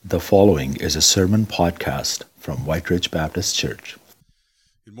The following is a sermon podcast from White Ridge Baptist Church.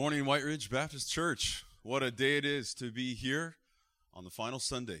 Good morning, White Ridge Baptist Church. What a day it is to be here on the final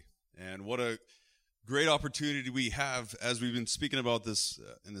Sunday. And what a great opportunity we have as we've been speaking about this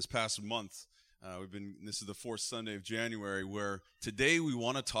in this past month. This is the fourth Sunday of January, where today we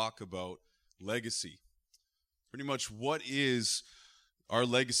want to talk about legacy. Pretty much what is our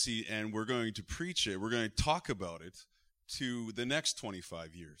legacy, and we're going to preach it. We're going to talk about it to the next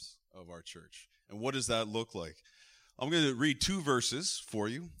 25 years of our church. And what does that look like? I'm going to read two verses for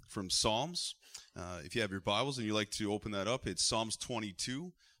you from Psalms. If you have your Bibles and you'd like to open that up, it's Psalms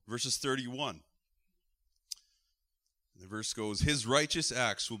 22, verses 31. The verse goes, "His righteous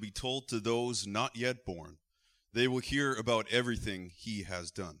acts will be told to those not yet born. They will hear about everything he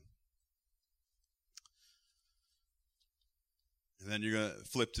has done." And then you're going to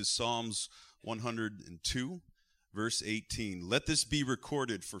flip to Psalms 102. Verse 18, "Let this be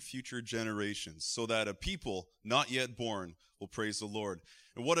recorded for future generations, so that a people not yet born will praise the Lord."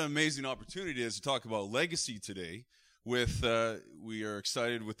 And what an amazing opportunity it is to talk about legacy today. We are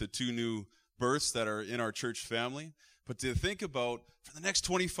excited with the two new births that are in our church family. But to think about, for the next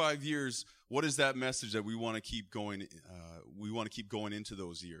 25 years, what is that message that we want to keep going? We want to keep going into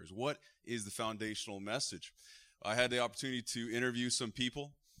those years. What is the foundational message? I had the opportunity to interview some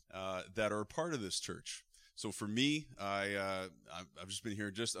people that are a part of this church. So for me, I've just been here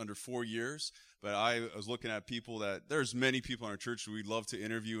just under 4 years, but I was looking at people that there's many people in our church who we'd love to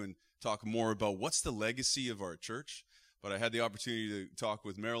interview and talk more about what's the legacy of our church. But I had the opportunity to talk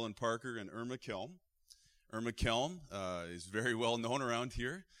with Marilyn Parker and Irma Kelm. Irma Kelm is very well known around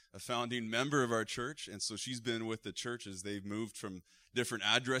here, a founding member of our church, and so she's been with the church as they've moved from different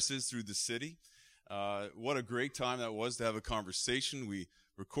addresses through the city. What a great time that was to have a conversation. We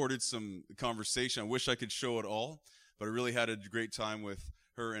recorded some conversation. I wish I could show it all, but I really had a great time with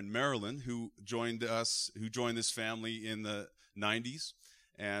her and Marilyn, who joined this family in the 90s,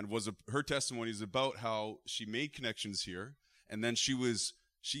 and her testimony is about how she made connections here, and then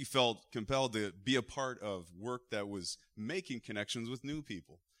she felt compelled to be a part of work that was making connections with new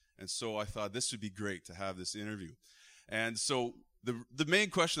people. And so I thought this would be great to have this interview. And so the main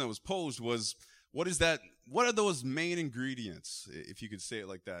question that was posed was, what are those main ingredients, if you could say it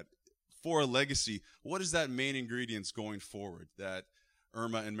like that, for a legacy? What is that main ingredients going forward that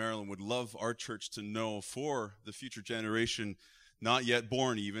Irma and Marilyn would love our church to know for the future generation, not yet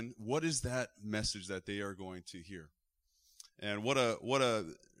born even? What is that message that they are going to hear? And what a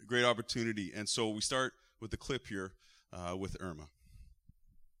great opportunity. And so we start with the clip here with Irma.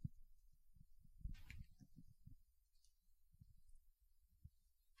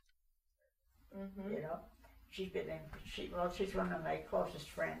 Mm-hmm. You know, she's one of my closest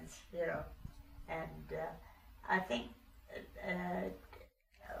friends, you know, and I think,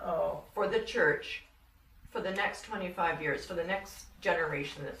 for the church, for the next 25 years, for the next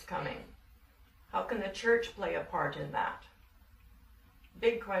generation that's coming, how can the church play a part in that?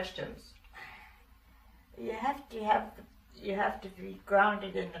 Big questions. You have to be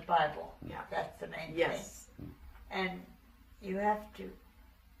grounded in the Bible. Yeah, that's the main yes. thing. And you have to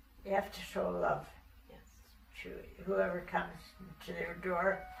show love. Yes. To whoever comes to their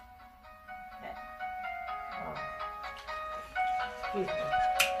door. Excuse me.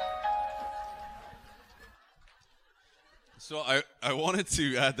 So I wanted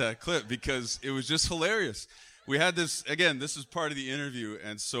to add that clip because it was just hilarious. We had this, again, this is part of the interview,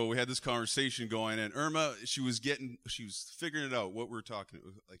 and so we had this conversation going, and Irma, she was figuring it out, what we're talking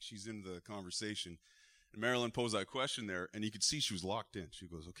about, like she's into the conversation. And Marilyn posed that question there, and you could see she was locked in. She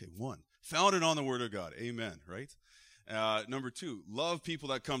goes, okay, 1, founded on the Word of God. Amen, right? Number 2, love people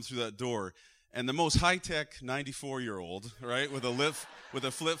that come through that door. And the most high-tech 94-year-old, right, with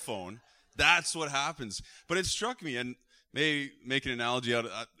a flip phone, that's what happens. But it struck me, and may make an analogy out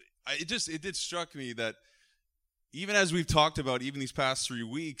of it did struck me that even as we've talked about, even these past 3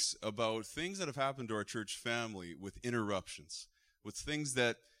 weeks, about things that have happened to our church family with interruptions, with things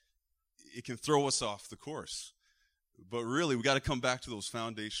that it can throw us off the course. But really, we got to come back to those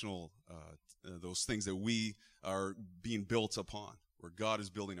foundational, those things that we are being built upon, where God is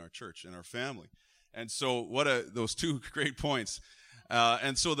building our church and our family. And so those two great points.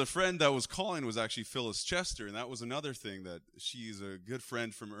 And so the friend that was calling was actually Phyllis Chester, and that was another thing, that she's a good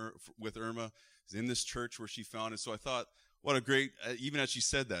friend with Irma, is in this church where she found it. So I thought, what a great, even as she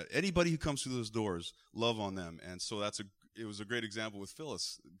said that, anybody who comes through those doors, love on them. And so it was a great example with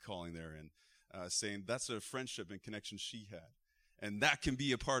Phyllis calling there and saying that's a friendship and connection she had. And that can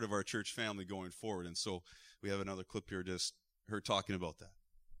be a part of our church family going forward. And so we have another clip here, just her talking about that.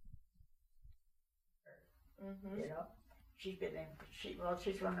 Mm-hmm. You know,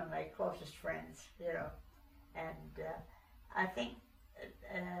 she's one of my closest friends, you know, and I think,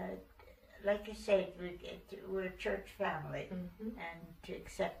 like I say, we're a church family, and to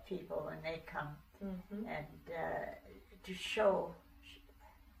accept people when they come, and to show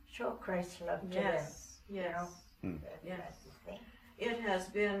Christ's love to them, you know. That's the thing. It has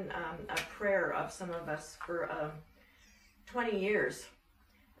been a prayer of some of us for 20 years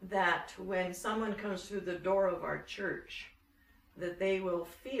that when someone comes through the door of our church, that they will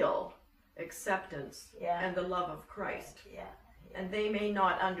feel acceptance and the love of Christ. And they may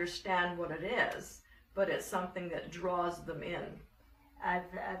not understand what it is, but it's something that draws them in. I've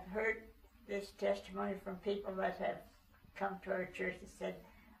heard this testimony from people that have come to our church and said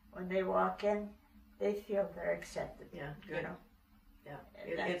when they walk in, they feel they're accepted. Yeah, good. You know?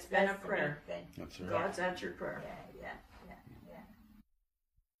 Yeah, it's been a prayer. That's right. God's answered prayer. Yeah.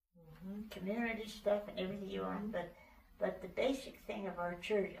 Community stuff and everything you want, but the basic thing of our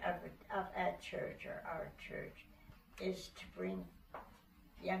church, of our church, is to bring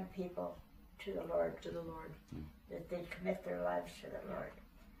young people to the Lord. That they commit their lives to the Lord.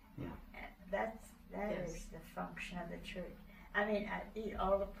 And that is the function of the church. I mean,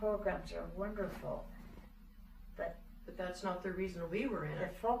 all the programs are wonderful, but that's not the reason we were in the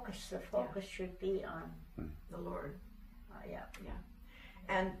it. focus should be on The Lord. Yeah.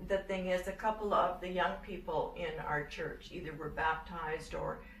 And the thing is, a couple of the young people in our church either were baptized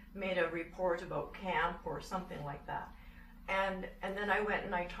or made a report about camp or something like that. And then I went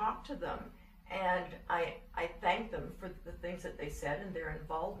and I talked to them, and I thanked them for the things that they said and their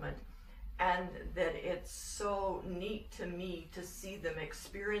involvement, and that it's so neat to me to see them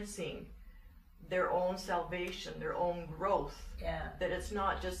experiencing their own salvation, their own growth. That it's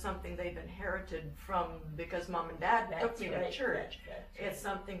not just something they've inherited from because mom and dad took me to church. It's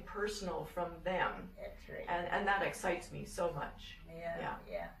something personal from them. That's right. And that excites me so much. Yeah.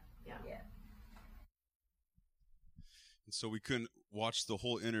 And so we couldn't watch the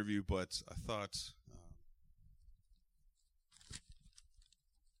whole interview, but I thought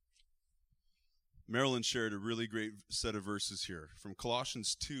Marilyn shared a really great set of verses here from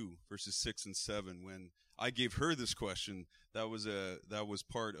Colossians 2, verses 6 and 7. When I gave her this question, that was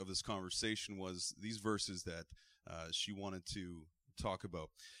part of this conversation, was these verses that she wanted to talk about.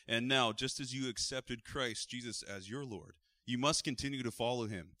 And now, just as you accepted Christ Jesus as your Lord, you must continue to follow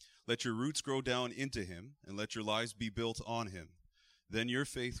him. Let your roots grow down into him, and let your lives be built on him. Then your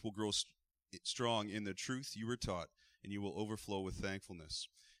faith will grow strong in the truth you were taught, and you will overflow with thankfulness.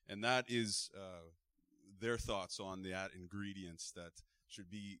 And that is their thoughts on that ingredients that should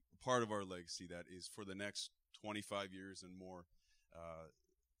be part of our legacy, that is for the next 25 years and more.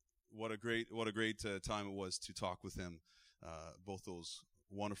 What a great time it was to talk with them, both those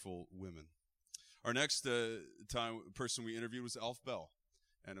wonderful women. Our next person we interviewed was Alf Bell.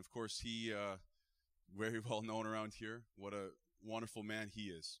 And of course, he very well known around here. What a wonderful man he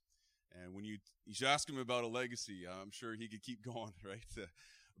is. And when you should ask him about a legacy, I'm sure he could keep going, right?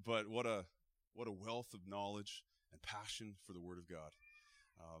 But what a wealth of knowledge and passion for the Word of God.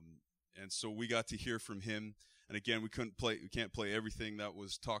 And so we got to hear from him. And again, we can't play everything that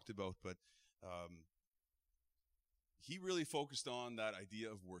was talked about, but he really focused on that idea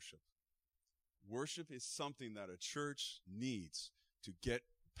of worship. Worship is something that a church needs to get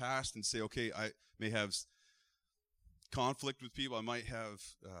past and say, okay, I may have conflict with people. I might have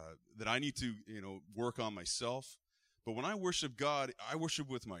that I need to, work on myself. But when I worship God, I worship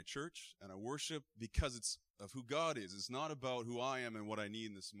with my church, and I worship because it's of who God is. It's not about who I am and what I need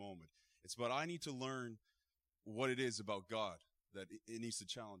in this moment. It's about I need to learn what it is about God that it needs to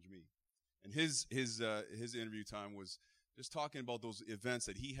challenge me. And his interview time was just talking about those events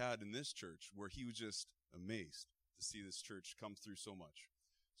that he had in this church where he was just amazed to see this church come through so much.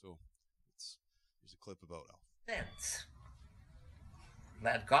 So here's a clip about Alf. Sense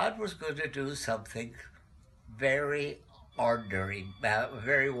that God was going to do something very ordinary,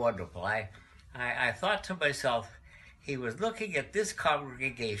 very wonderful. I thought to myself, he was looking at this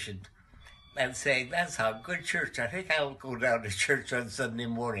congregation and saying, that's a good church. I think I'll go down to church on Sunday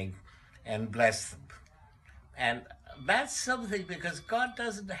morning and bless them. And that's something, because God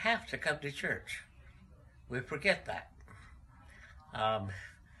doesn't have to come to church. We forget that.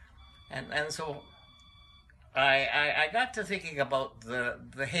 And so I got to thinking about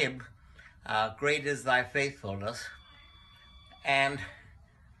the hymn, Great is Thy Faithfulness, and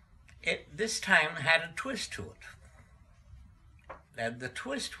it this time had a twist to it. And the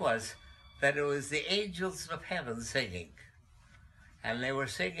twist was that it was the angels of heaven singing. And they were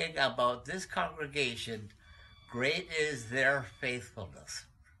singing about this congregation, great is their faithfulness.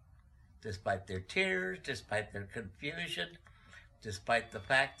 despite their tears, despite their confusion, despite the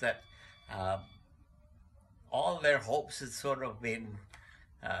fact that all their hopes had sort of been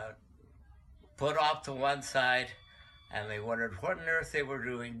put off to one side, and they wondered what on earth they were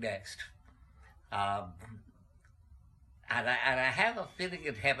doing next. And I have a feeling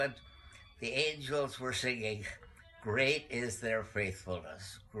in heaven the angels were singing, "Great is their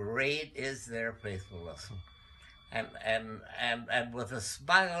faithfulness. Great is their faithfulness." And with a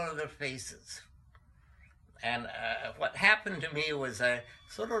smile on their faces. And what happened to me was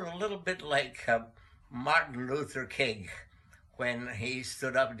sort of a little bit like Martin Luther King when he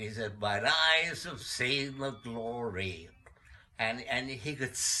stood up and he said, "My eyes have seen the glory." And he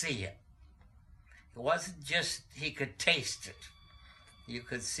could see it. It wasn't just he could taste it. You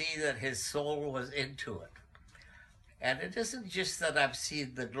could see that his soul was into it. And it isn't just that I've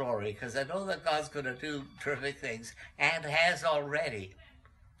seen the glory, because I know that God's going to do terrific things, and has already,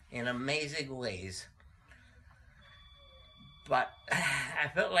 in amazing ways. But I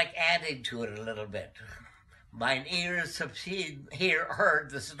felt like adding to it a little bit. Mine ears have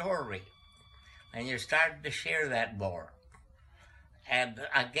heard the story, and you're starting to share that more. And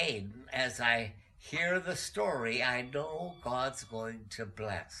again, as I hear the story, I know God's going to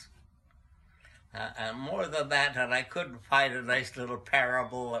bless. And more than that, and I couldn't find a nice little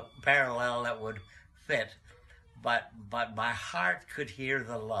parallel that would fit, but my heart could hear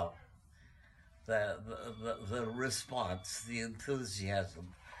the love, the response, the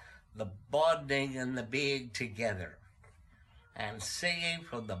enthusiasm, the bonding and the being together, and singing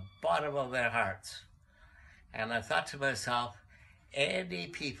from the bottom of their hearts. And I thought to myself, any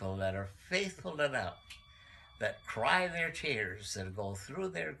people that are faithful enough, that cry their tears, that go through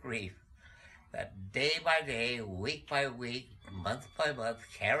their grief, that day by day, week by week, month by month,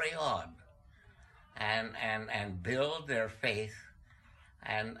 carry on and build their faith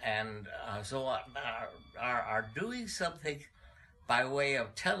and so on, are doing something by way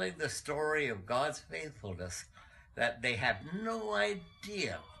of telling the story of God's faithfulness that they have no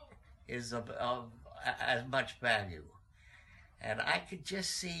idea is of as much value. And I could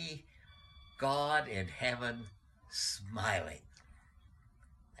just see God in heaven smiling.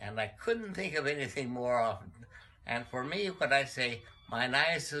 And I couldn't think of anything more often. And for me, when I say, "Mine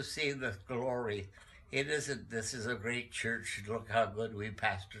eyes have seen the glory," it isn't, "This is a great church, look how good we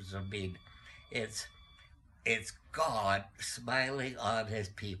pastors have been." It's God smiling on his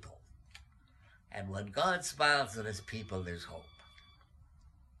people. And when God smiles on his people, there's hope.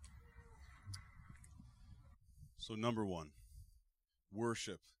 So number one,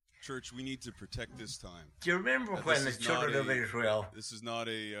 worship. Church, we need to protect this time. Do you remember when the children of Israel... This is not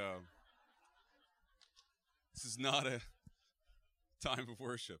a time of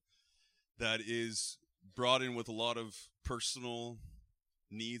worship that is brought in with a lot of personal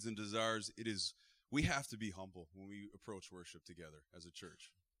needs and desires. We have to be humble when we approach worship together as a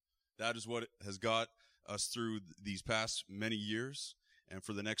church. That is what has got us through these past many years, and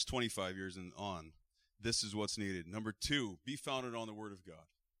for the next 25 years and on. This is what's needed. Number two, be founded on the Word of God.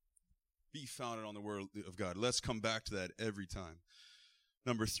 Be founded on the Word of God. Let's come back to that every time.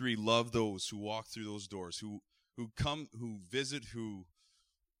 Number three, love those who walk through those doors, who come, who visit,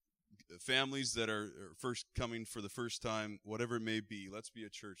 families that are first coming for the first time, whatever it may be. Let's be a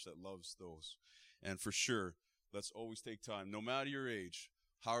church that loves those. And for sure, let's always take time, no matter your age.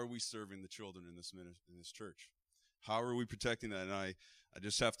 How are we serving the children in this church? How are we protecting that? And I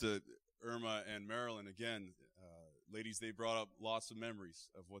just have to, Irma and Marilyn, again, ladies, they brought up lots of memories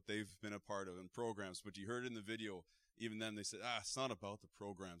of what they've been a part of and programs. But you heard in the video, even then they said, it's not about the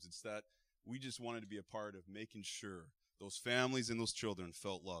programs. It's that we just wanted to be a part of making sure those families and those children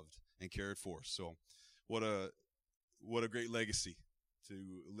felt loved and cared for. So what a great legacy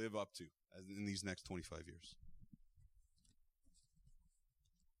to live up to in these next 25 years.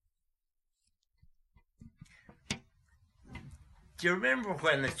 Do you remember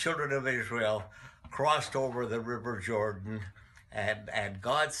when the children of Israel crossed over the River Jordan and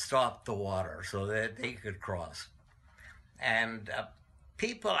God stopped the water so that they could cross? And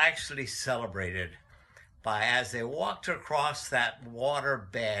people actually celebrated by, as they walked across that water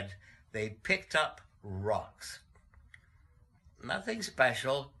bed, they picked up rocks. Nothing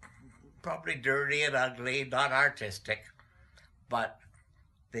special, probably dirty and ugly, not artistic, but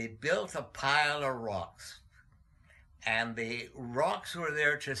they built a pile of rocks. And the rocks were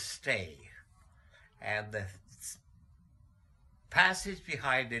there to stay. And the passage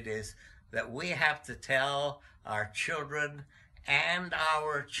behind it is that we have to tell our children and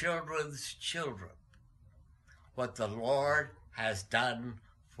our children's children what the Lord has done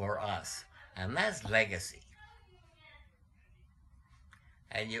for us. And that's legacy.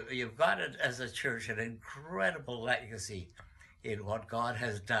 And you've got it as a church, an incredible legacy in what God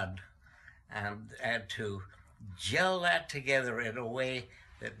has done. And to gel that together in a way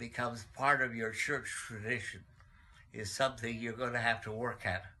that becomes part of your church tradition is something you're going to have to work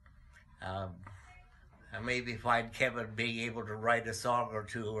at. And maybe find Kevin being able to write a song or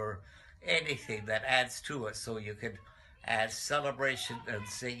two or anything that adds to it, so you can add celebration and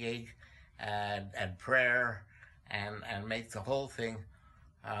singing and prayer and make the whole thing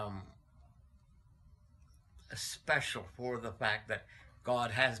special for the fact that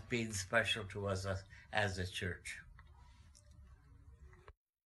God has been special to us as a church.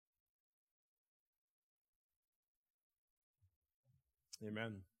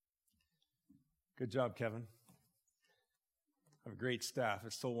 Amen. Good job, Kevin. I have a great staff.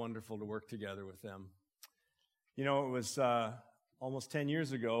 It's so wonderful to work together with them. You know, it was almost 10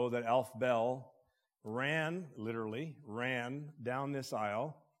 years ago that Alf Bell literally ran down this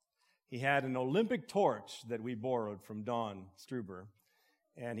aisle. He had an Olympic torch that we borrowed from Don Struber.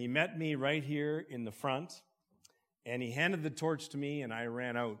 And he met me right here in the front. And he handed the torch to me, and I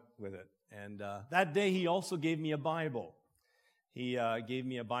ran out with it. And that day, he also gave me a Bible. He gave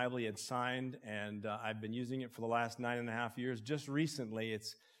me a Bible he had signed, and I've been using it for the last 9.5 years. Just recently,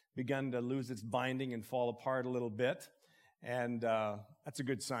 it's begun to lose its binding and fall apart a little bit. And that's a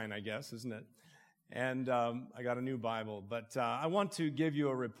good sign, I guess, isn't it? And I got a new Bible. But I want to give you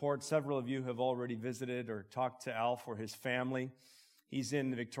a report. Several of you have already visited or talked to Alf or his family. He's in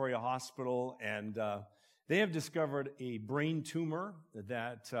the Victoria Hospital, and they have discovered a brain tumor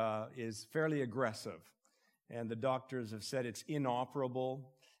that is fairly aggressive. And the doctors have said it's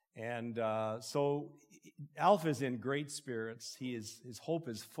inoperable. And so Alf is in great spirits. His hope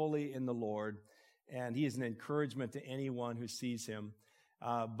is fully in the Lord, and he is an encouragement to anyone who sees him.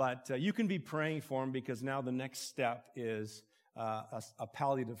 But you can be praying for him, because now the next step is a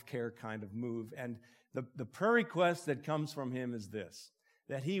palliative care kind of move. And the prayer request that comes from him is this,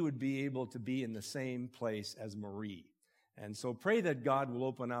 that he would be able to be in the same place as Marie. And so pray that God will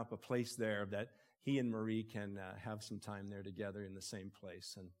open up a place there that he and Marie can have some time there together in the same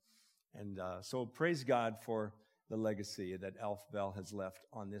place. And so praise God for the legacy that Alf Bell has left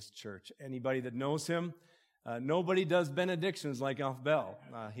on this church. Anybody that knows him, nobody does benedictions like Alf Bell.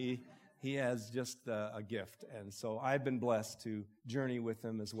 He has just a gift. And so I've been blessed to journey with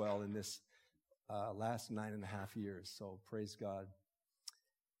him as well in this last 9.5 years. So praise God.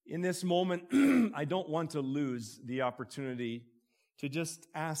 In this moment, I don't want to lose the opportunity to just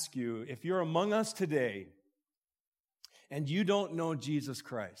ask you, if you're among us today and you don't know Jesus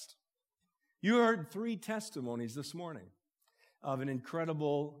Christ, you heard 3 testimonies this morning of an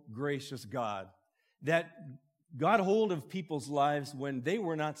incredible, gracious God that got hold of people's lives when they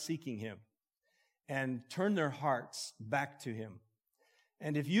were not seeking him and turned their hearts back to him.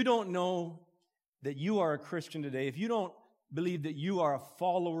 And if you don't know that you are a Christian today, if you don't believe that you are a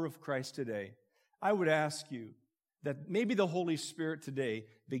follower of Christ today, I would ask you that maybe the Holy Spirit today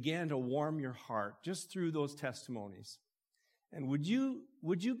began to warm your heart just through those testimonies. And would you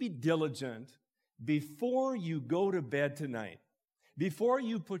be diligent before you go to bed tonight, before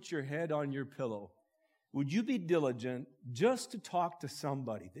you put your head on your pillow, would you be diligent just to talk to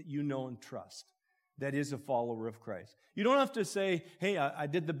somebody that you know and trust that is a follower of Christ? You don't have to say, hey, I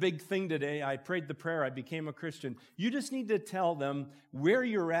did the big thing today. I prayed the prayer. I became a Christian. You just need to tell them where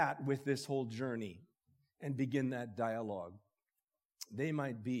you're at with this whole journey and begin that dialogue. They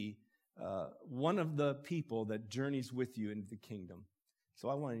might be one of the people that journeys with you into the kingdom. So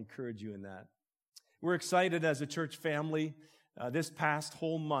I want to encourage you in that. We're excited as a church family. This past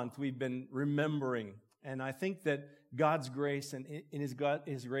whole month, we've been remembering. And I think that God's grace and in His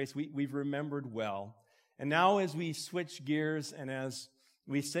grace, we've remembered well. And now as we switch gears and as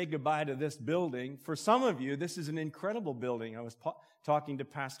we say goodbye to this building, for some of you, this is an incredible building. I was talking to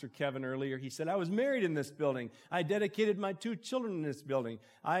Pastor Kevin earlier. He said, I was married in this building. I dedicated my 2 children in this building.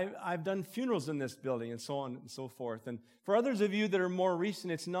 I've done funerals in this building, and so on and so forth. And for others of you that are more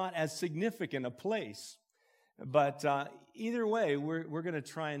recent, it's not as significant a place. But either way, we're going to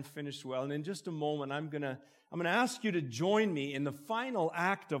try and finish well. And in just a moment, I'm going to ask you to join me in the final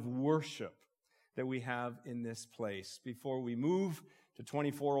act of worship that we have in this place before we move to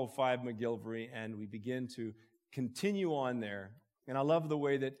 2405 McGillivray and we begin to continue on there. And I love the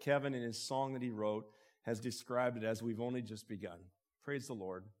way that Kevin, in his song that he wrote, has described it as we've only just begun. Praise the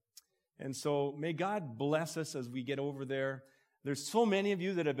Lord. And so may God bless us as we get over there. There's so many of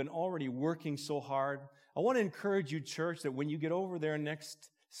you that have been already working so hard. I want to encourage you, church, that when you get over there next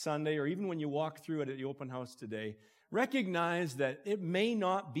Sunday, or even when you walk through it at the open house today, recognize that it may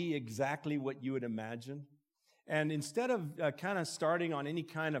not be exactly what you would imagine. And instead of kind of starting on any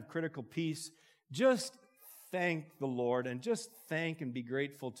kind of critical piece, just thank the Lord and just thank and be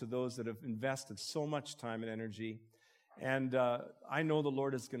grateful to those that have invested so much time and energy. And I know the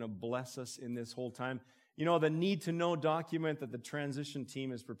Lord is going to bless us in this whole time. You know, the need-to-know document that the transition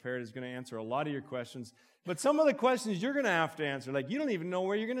team has prepared is going to answer a lot of your questions. But some of the questions you're going to have to answer, like you don't even know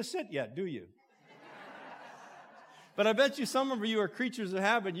where you're going to sit yet, do you? But I bet you some of you are creatures of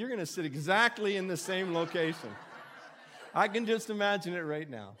habit. You're going to sit exactly in the same location. I can just imagine it right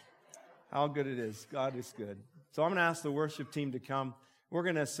now, how good it is. God is good. So I'm going to ask the worship team to come. We're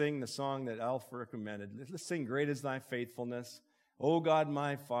going to sing the song that Alf recommended. Let's sing, Great is Thy Faithfulness. O God,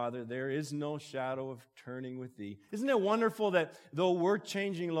 my Father, there is no shadow of turning with Thee. Isn't it wonderful that though we're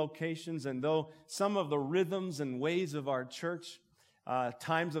changing locations and though some of the rhythms and ways of our church,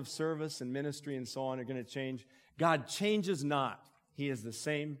 times of service and ministry and so on are going to change, God changes not. He is the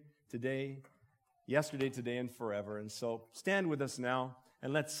same today, yesterday, today, and forever. And so stand with us now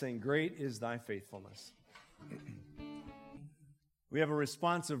and let's sing, Great is Thy Faithfulness. We have a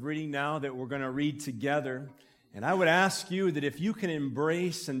responsive reading now that we're going to read together. And I would ask you that if you can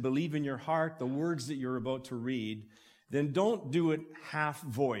embrace and believe in your heart the words that you're about to read, then don't do it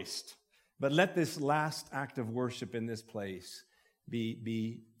half-voiced, but let this last act of worship in this place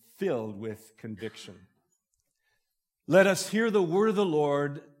be filled with conviction. Let us hear the word of the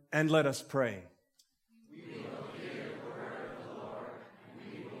Lord and let us pray. We will hear the word of the Lord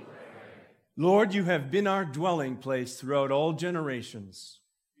and we will pray. Lord, you have been our dwelling place throughout all generations.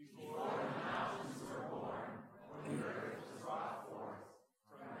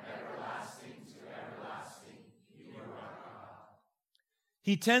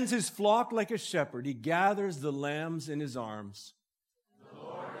 He tends his flock like a shepherd. He gathers the lambs in his arms. The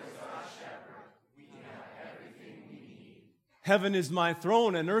Lord is our shepherd. We have everything we need. Heaven is my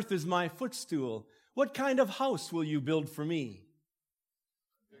throne and earth is my footstool. What kind of house will you build for me?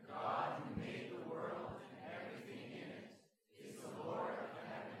 The God who made the world and everything in it is the Lord of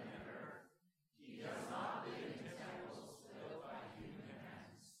heaven and earth. He does not live in temples built by human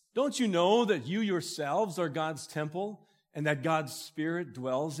hands. Don't you know that you yourselves are God's temple? And that God's Spirit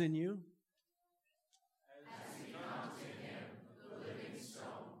dwells in you? As we come to Him, the living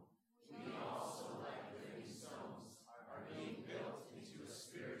stone, we also, like living stones, are being built into a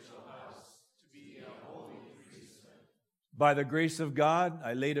spiritual house to be a holy priesthood. By the grace of God,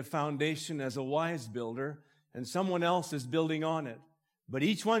 I laid a foundation as a wise builder, and someone else is building on it. But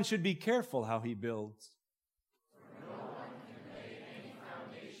each one should be careful how he builds.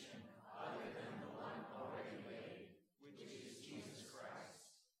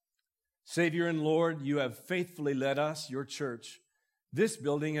 Savior and Lord, you have faithfully led us, your church. This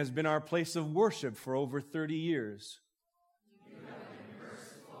building has been our place of worship for over 30 years. You have been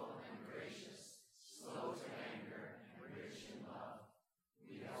merciful and gracious, slow to anger and rich in love.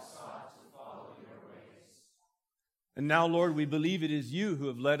 We have sought to follow your ways. And now, Lord, we believe it is you who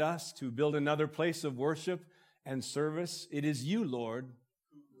have led us to build another place of worship and service. It is you, Lord.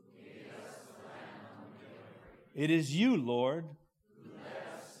 Who gave us the land on Calvary. It is you, Lord.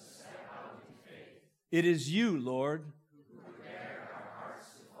 It is you, Lord, who prepare our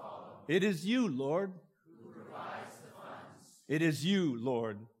hearts to follow. It is you, Lord, who provides the funds. It is you,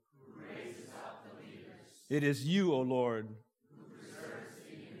 Lord, who raises up the leaders. It is you, O Lord, who preserves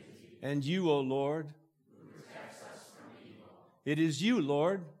the unity. And you, O Lord, who protects us from evil. It is you,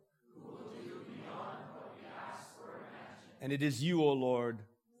 Lord, who will do beyond what we ask or imagine. And it is you, O Lord,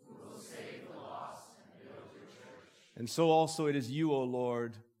 who will save the lost and build your church. And so also it is you, O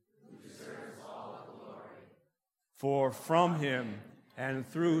Lord, for from him and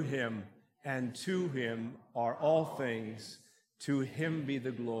through him and to him are all things. To him be the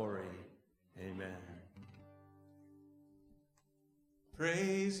glory. Amen.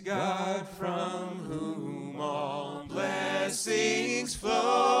 Praise God from whom all blessings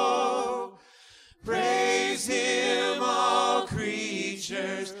flow. Praise him, all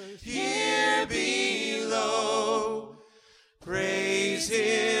creatures here below. Praise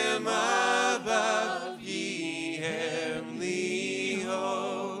him above, ye heavenly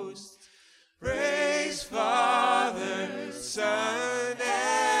hosts. Praise Father, Son,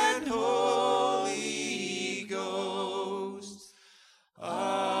 and Holy Ghost. Amen.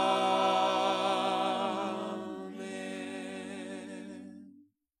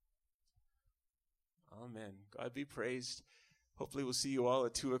 Amen. God be praised. Hopefully we'll see you all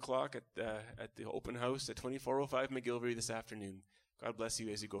at 2 o'clock at the open house at 2405 McGilvery this afternoon. God bless you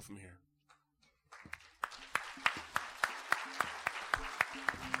as you go from here.